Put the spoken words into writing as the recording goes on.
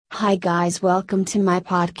Hi guys, welcome to my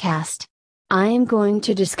podcast. I am going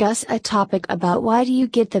to discuss a topic about why do you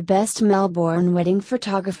get the best Melbourne wedding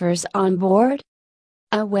photographers on board?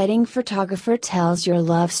 A wedding photographer tells your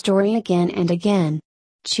love story again and again.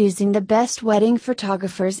 Choosing the best wedding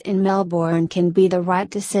photographers in Melbourne can be the right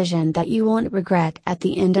decision that you won't regret at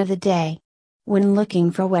the end of the day. When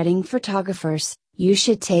looking for wedding photographers, you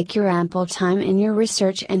should take your ample time in your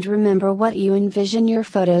research and remember what you envision your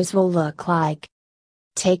photos will look like.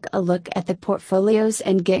 Take a look at the portfolios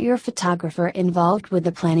and get your photographer involved with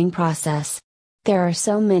the planning process. There are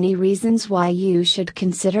so many reasons why you should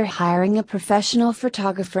consider hiring a professional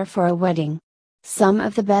photographer for a wedding. Some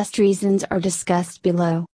of the best reasons are discussed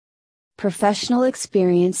below. Professional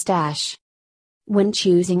experience. When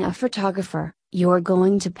choosing a photographer, you're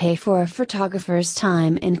going to pay for a photographer's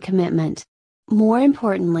time and commitment. More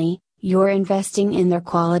importantly, you're investing in their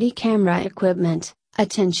quality camera equipment,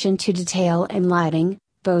 attention to detail and lighting,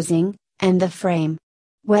 posing, and the frame.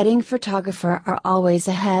 Wedding photographers are always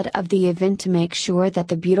ahead of the event to make sure that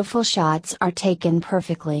the beautiful shots are taken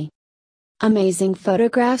perfectly. Amazing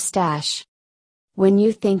photographs. When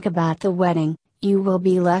you think about the wedding, you will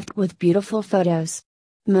be left with beautiful photos.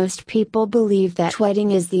 Most people believe that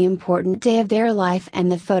wedding is the important day of their life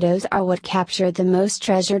and the photos are what capture the most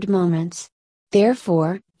treasured moments.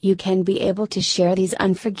 Therefore, you can be able to share these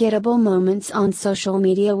unforgettable moments on social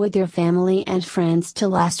media with your family and friends to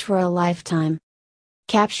last for a lifetime.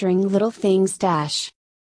 Capturing little things.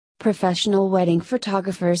 Professional wedding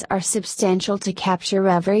photographers are substantial to capture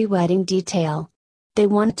every wedding detail. They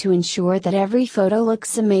want to ensure that every photo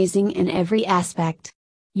looks amazing in every aspect.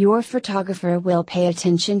 Your photographer will pay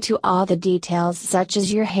attention to all the details such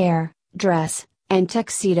as your hair, dress, and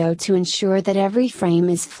tuxedo to ensure that every frame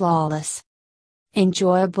is flawless.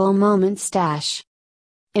 Enjoyable moments.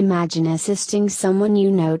 Imagine assisting someone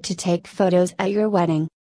you know to take photos at your wedding.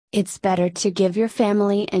 It's better to give your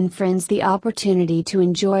family and friends the opportunity to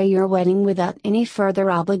enjoy your wedding without any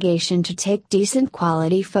further obligation to take decent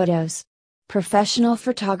quality photos. Professional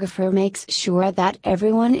photographer makes sure that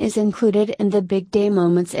everyone is included in the big day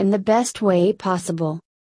moments in the best way possible.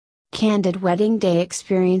 Candid wedding day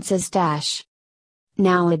experiences.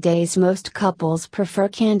 Nowadays most couples prefer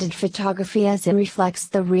candid photography as it reflects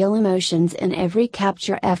the real emotions in every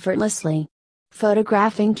capture effortlessly.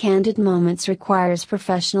 Photographing candid moments requires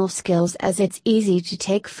professional skills as it's easy to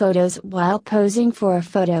take photos while posing for a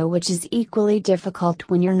photo, which is equally difficult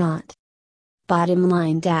when you're not. Bottom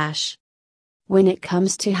line. When it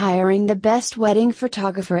comes to hiring the best wedding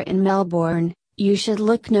photographer in Melbourne, you should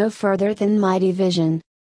look no further than Mighty Vision.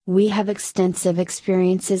 We have extensive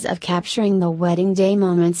experiences of capturing the wedding day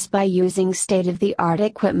moments by using state-of-the-art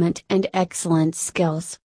equipment and excellent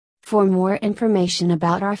skills. For more information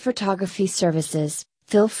about our photography services,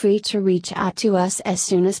 feel free to reach out to us as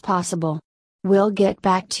soon as possible. We'll get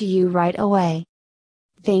back to you right away.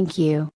 Thank you.